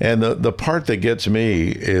the part that gets me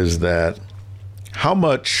is that how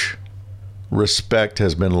much respect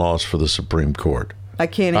has been lost for the Supreme Court. I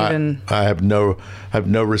can't even. I have no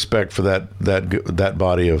respect for that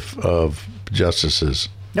body of justices.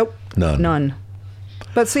 Nope. None.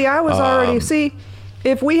 But see, I was already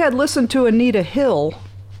if we had listened to Anita Hill,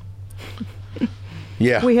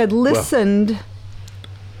 we had listened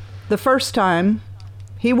the first time,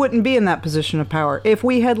 he wouldn't be in that position of power. If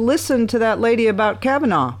we had listened to that lady about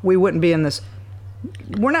Kavanaugh, we wouldn't be in this.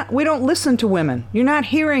 We don't listen to women. You're not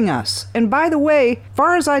hearing us. And by the way,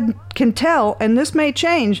 far as I can tell, and this may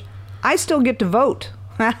change, I still get to vote.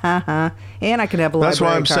 And I can have a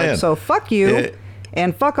library card. Saying. So fuck you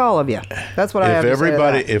and fuck all of you. That's what I have to say to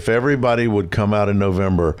that. If everybody would come out in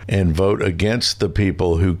November and vote against the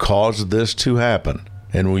people who caused this to happen,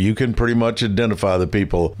 and you can pretty much identify the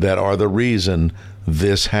people that are the reason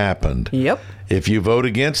this happened. Yep. If you vote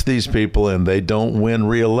against these people and they don't win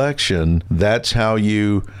re-election, that's how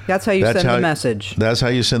you send the message. That's how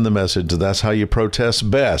you send the message. That's how you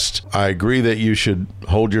protest best. I agree that you should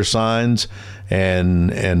hold your signs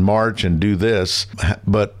and march and do this,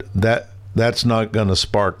 but that's not going to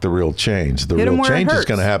spark the real change. The real change that's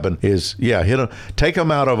going to happen is, hit them, take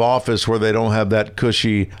them out of office where they don't have that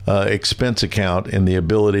cushy expense account and the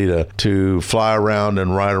ability to fly around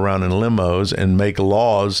and ride around in limos and make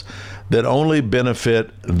laws that only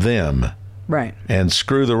benefit them. Right. And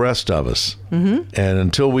screw the rest of us. Mm-hmm. And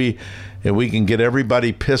until we can get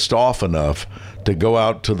everybody pissed off enough to go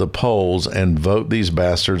out to the polls and vote these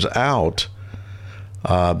bastards out,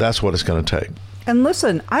 that's what it's going to take. And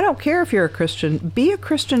listen, I don't care if you're a Christian. Be a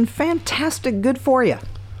Christian. Fantastic. Good for you.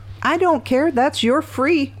 I don't care. You're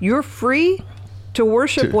free. You're free to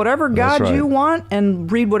worship whatever God you want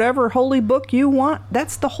and read whatever holy book you want.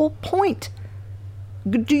 That's the whole point.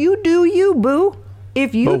 Do you, boo?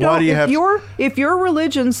 If you don't, if your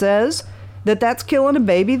religion says that that's killing a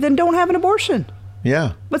baby, then don't have an abortion.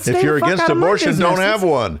 Yeah. But if you're against abortion, don't have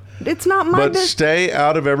one. It's not my business. But stay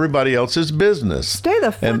out of everybody else's business. Stay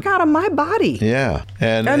the fuck out of my body. Yeah.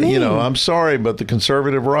 And, I'm sorry, but the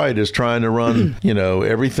conservative right is trying to run,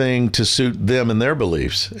 everything to suit them and their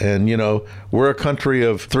beliefs. And, we're a country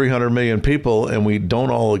of 300 million people and we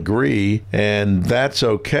don't all agree. And that's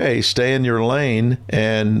okay. Stay in your lane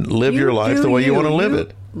and live your life the way you want to live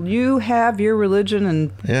it. You have your religion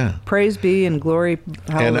and praise be and glory.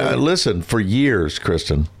 And listen, for years,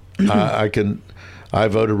 Kristen, I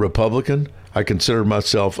voted Republican. I consider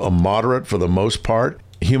myself a moderate for the most part.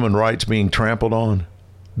 Human rights being trampled on,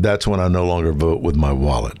 that's when I no longer vote with my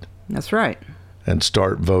wallet. That's right. And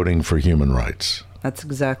start voting for human rights. That's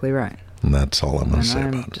exactly right. And that's all I'm going to say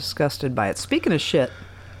about it. I'm disgusted by it. Speaking of shit,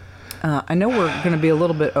 I know we're going to be a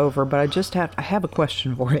little bit over, but I have a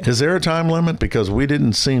question for you. Is there a time limit? Because we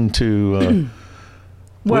didn't seem to...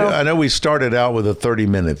 I know we started out with a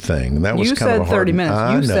 30-minute thing. That was kind of a hard... You said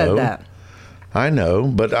 30 minutes. You said that. I know,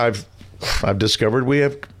 but I've discovered we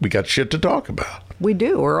got shit to talk about. We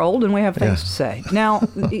do. We're old and we have things to say. Now,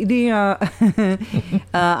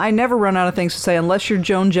 I never run out of things to say unless you're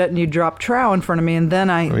Joan Jett and you drop trow in front of me, and then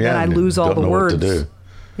I lose all the words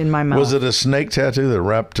in my mouth. Was it a snake tattoo that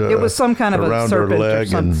wrapped it was some kind of a serpent leg or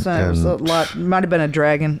something. It was a lot. Might have been a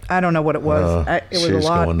dragon. I don't know what it was. It was a lot.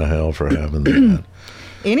 She's going to hell for having that.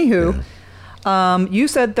 Anywho, you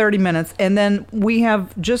said 30 minutes, and then we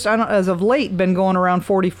have just, as of late, been going around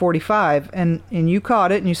 40, 45, and you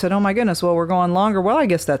caught it, and you said, oh my goodness, well, we're going longer. Well, I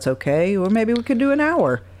guess that's okay, or maybe we could do an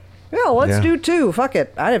hour. Well, let's do 2. Fuck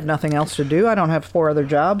it. I have nothing else to do. I don't have 4 other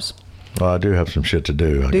jobs. Well, I do have some shit to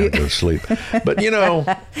do. I got to go to sleep. But,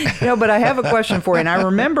 but I have a question for you, and I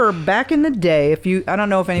remember back in the day, I don't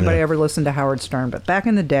know if anybody ever listened to Howard Stern, but back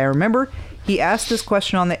in the day, I remember he asked this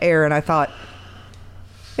question on the air, and I thought,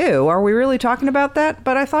 ew, are we really talking about that?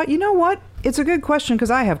 But I thought, you know what? It's a good question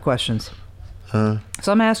because I have questions. So I'm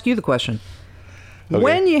going to ask you the question. Okay.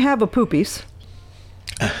 When you have a poopies,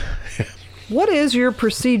 what is your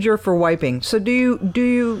procedure for wiping? So do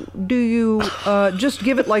you just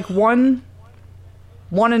give it like one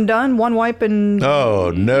and done, one wipe and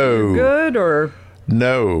no, good or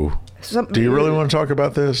no? Do you really want to talk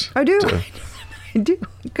about this? I do. I do,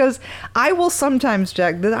 because I will sometimes,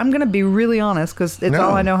 Jack, I'm going to be really honest because it's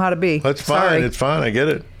all I know how to be. That's fine. Sorry. It's fine. I get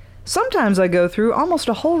it. Sometimes I go through almost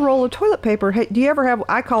a whole roll of toilet paper. Hey, do you ever have,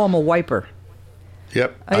 I call them a wiper.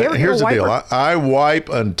 Yep. Here's the deal. I wipe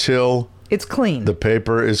until it's clean. The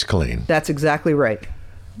paper is clean. That's exactly right.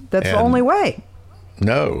 That's the only way.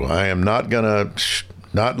 No, I am not going to,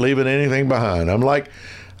 not leaving anything behind. I'm like,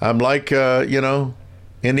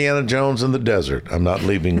 Indiana Jones in the desert. I'm not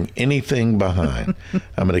leaving anything behind.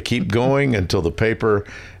 I'm going to keep going until the paper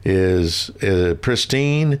is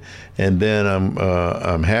pristine, and then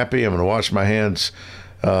I'm happy. I'm going to wash my hands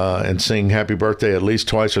and sing happy birthday at least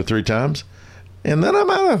twice or three times. And then I'm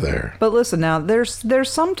out of there. But listen, now there's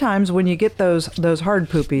sometimes when you get those hard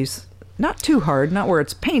poopies, not too hard, not where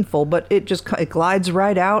it's painful, but it glides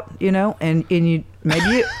right out, and you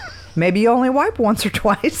maybe you only wipe once or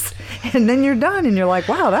twice, and then you're done, and you're like,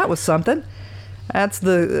 wow, that was something. That's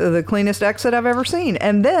the cleanest exit I've ever seen.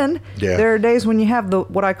 And then there are days when you have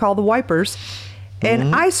what I call the wipers.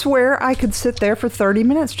 And I swear I could sit there for 30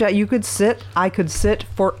 minutes, Jack. I could sit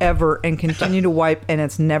forever and continue to wipe, and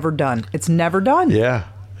it's never done. It's never done. Yeah,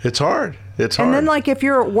 it's hard. It's hard. And then, like, if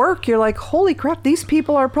you're at work, you're like, holy crap, these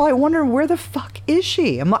people are probably wondering, where the fuck is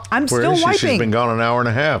she? I'm still wiping. She's been gone an hour and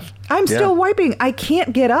a half. I'm still wiping. I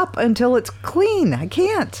can't get up until it's clean. I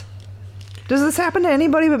can't. Does this happen to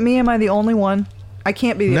anybody but me? Am I the only one? I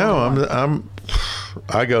can't be the only one.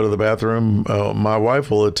 I go to the bathroom. My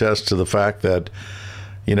wife will attest to the fact that,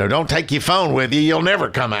 don't take your phone with you. You'll never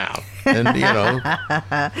come out. And,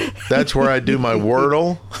 that's where I do my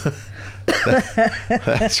Wordle.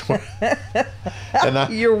 That's where.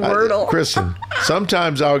 Your Wordle. Kristen,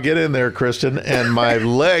 sometimes I'll get in there, Kristen, and my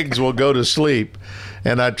legs will go to sleep,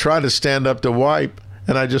 and I try to stand up to wipe,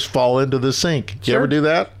 and I just fall into the sink. Sure. You ever do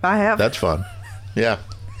that? I have. That's fun. Yeah.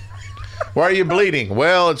 Why are you bleeding?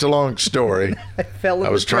 Well, it's a long story. I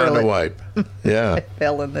was trying to wipe. Yeah. I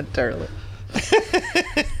fell in the toilet.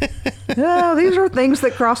 These are things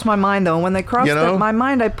that cross my mind, though. And when they cross my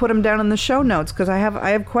mind, I put them down in the show notes because I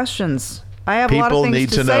have questions. I have a lot of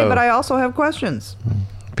things to say, but I also have questions.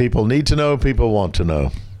 People need to know. People want to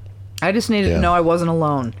know. I just needed to know I wasn't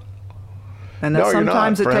alone. And that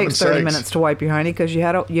sometimes it takes 30 minutes to wipe your hiney because you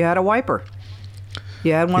had a wiper.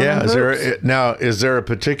 You had one of them. Is there a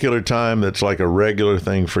particular time that's like a regular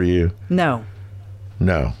thing for you? No.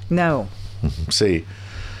 See,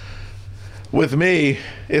 with me,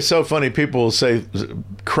 it's so funny. People will say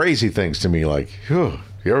crazy things to me like, you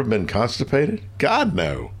ever been constipated? God,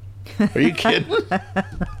 no. Are you kidding?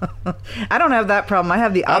 I don't have that problem. I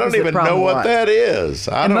have the opposite problem. I don't even know what that is.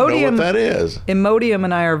 I don't know what that is. Imodium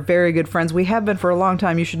and I are very good friends. We have been for a long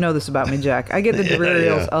time. You should know this about me, Jack. I get the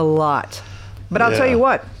delirials a lot. But I'll tell you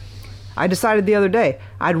what, I decided the other day,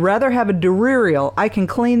 I'd rather have a delirial. I can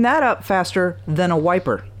clean that up faster than a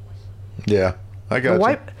wiper. Yeah, I got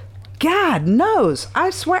you. God knows. I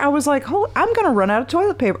swear, I was like, I'm going to run out of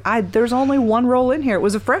toilet paper. There's only one roll in here. It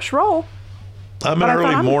was a fresh roll. I'm an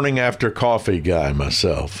early morning after coffee guy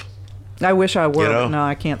myself. I wish I were, but no,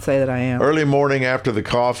 I can't say that I am. Early morning after the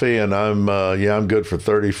coffee, and I'm good for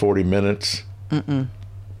 30, 40 minutes.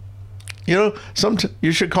 You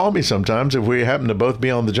should call me sometimes. If we happen to both be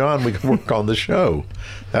on the John, we can work on the show.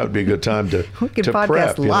 That would be a good time to we can to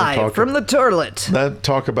podcast prep. Live from the toilet.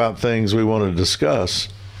 Talk about things we want to discuss.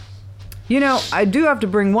 I do have to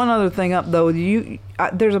bring one other thing up, though.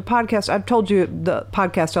 There's a podcast. I've told you the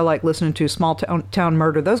podcast I like listening to, Small Town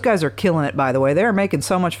Murder. Those guys are killing it, by the way. They're making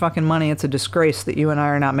so much fucking money. It's a disgrace that you and I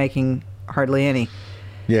are not making hardly any.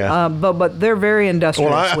 Yeah. But they're very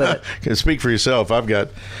industrious with it. Can speak for yourself. I've got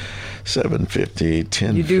 $7.50,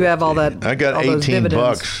 $10. You do have all that. I got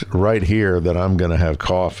 $18 right here that I'm going to have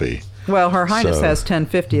coffee. Well, Her Highness has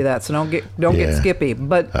 $10.50 of that, so don't get skippy.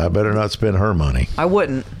 But I better not spend her money. I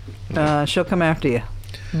wouldn't. She'll come after you.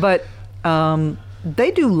 But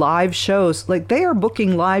they do live shows. Like, they are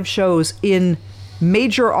booking live shows in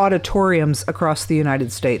major auditoriums across the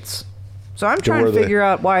United States. So I'm trying to figure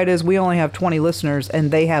out why it is we only have 20 listeners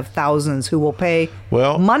and they have thousands who will pay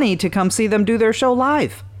money to come see them do their show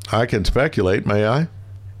live. I can speculate, may I?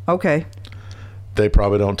 Okay. They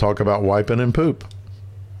probably don't talk about wiping and poop.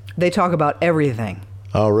 They talk about everything.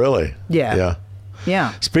 Oh, really? Yeah.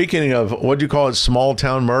 Yeah. Speaking of, what do you call it, Small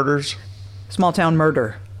Town Murders? Small Town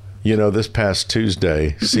Murder. This past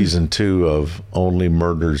Tuesday, season 2 of Only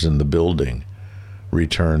Murders in the Building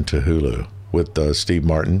returned to Hulu with Steve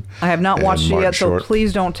Martin. I have not watched it yet, so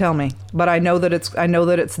please don't tell me. But I know that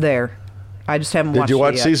it's there. I just haven't watched it yet. Did you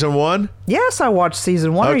watch season 1? Yes, I watched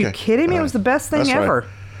season 1. Okay. Are you kidding me? It was the best thing ever. Right.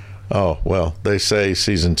 Oh, well, they say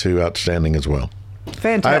season 2 outstanding as well.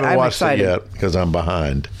 Fantastic. I haven't watched it yet because I'm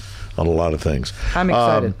behind on a lot of things. I'm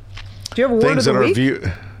excited. Do you have a word of the week?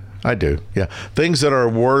 I do, yeah. Things that are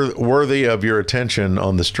worthy of your attention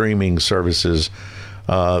on the streaming services.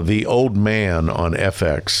 The Old Man on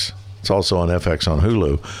FX. It's also on FX on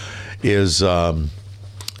Hulu. Is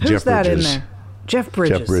Who's Jeff that Bridges. In there? Jeff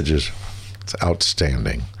Bridges. Jeff Bridges. It's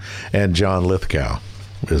outstanding. And John Lithgow.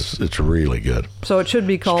 It's really good. So it should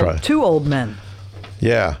be called Two Old Men.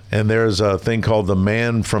 Yeah, and there's a thing called The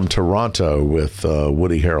Man from Toronto with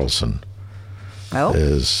Woody Harrelson. Oh.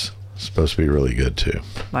 Is supposed to be really good, too.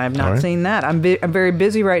 I have not seen that. I'm very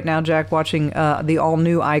busy right now, Jack, watching the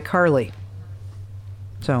all-new iCarly.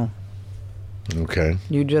 So. Okay.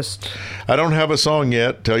 You just... I don't have a song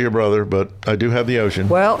yet, tell your brother, but I do have the ocean.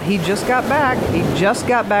 Well, he just got back. He just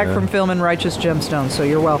got back from filming Righteous Gemstones, so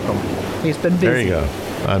you're welcome. He's been busy. There you go.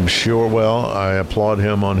 I'm sure, well, I applaud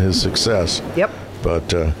him on his success. Yep.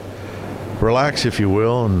 But relax, if you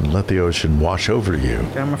will, and let the ocean wash over you.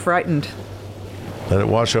 I'm frightened. Let it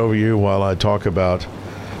wash over you while I talk about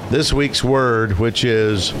this week's word, which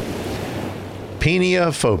is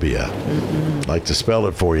peniaphobia. I'd like to spell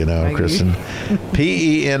it for you now, Kristen.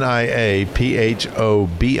 Peniaphobia.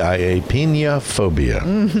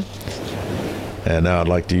 Peniaphobia. And now I'd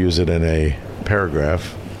like to use it in a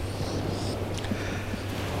paragraph.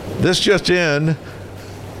 This just in,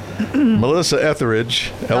 Melissa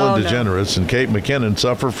Etheridge, Ellen DeGeneres, and Kate McKinnon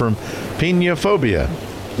suffer from peniaphobia.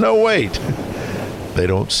 No, wait. They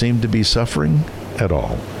don't seem to be suffering at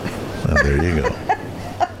all. And there you go.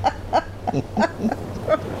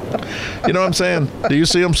 You know what I'm saying? Do you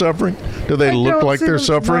see them suffering? Do they look like they're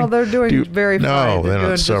suffering? No, they're doing very fine. No, they're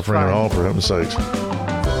not suffering at all, for heaven's sakes.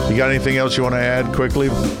 You got anything else you want to add quickly?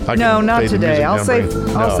 No, not today. I'll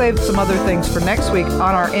save some other things for next week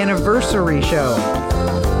on our anniversary show.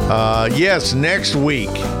 Yes, next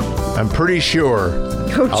week. I'm pretty sure.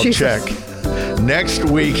 I'll check. Next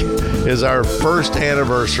week is our first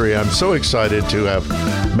anniversary. I'm so excited to have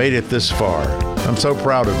made it this far. I'm so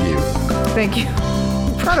proud of you. Thank you.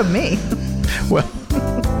 Proud of me. Well,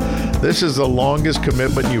 this is the longest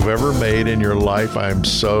commitment you've ever made in your life. I'm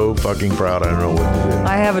so fucking proud. I don't know what to do.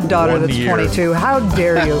 I have a daughter that's 22. How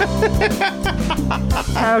dare you?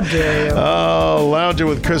 How dare you? Oh, Lounging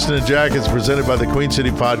with Kristen and Jack is presented by the Queen City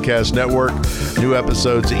Podcast Network. New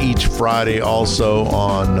episodes each Friday, also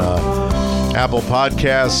on Apple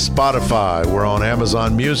Podcasts, Spotify. We're on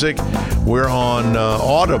Amazon Music. We're on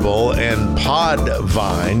Audible and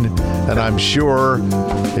Podvine. And I'm sure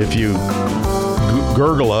if you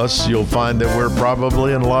Google us, you'll find that we're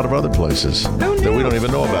probably in a lot of other places that we don't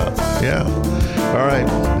even know about. Yeah. All right.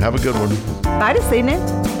 Have a good one. Bye this evening.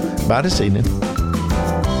 Bye this evening.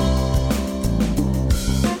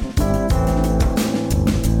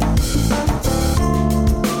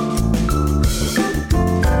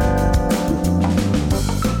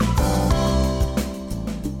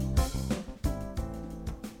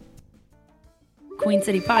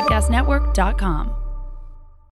 QueenCityPodcastNetwork.com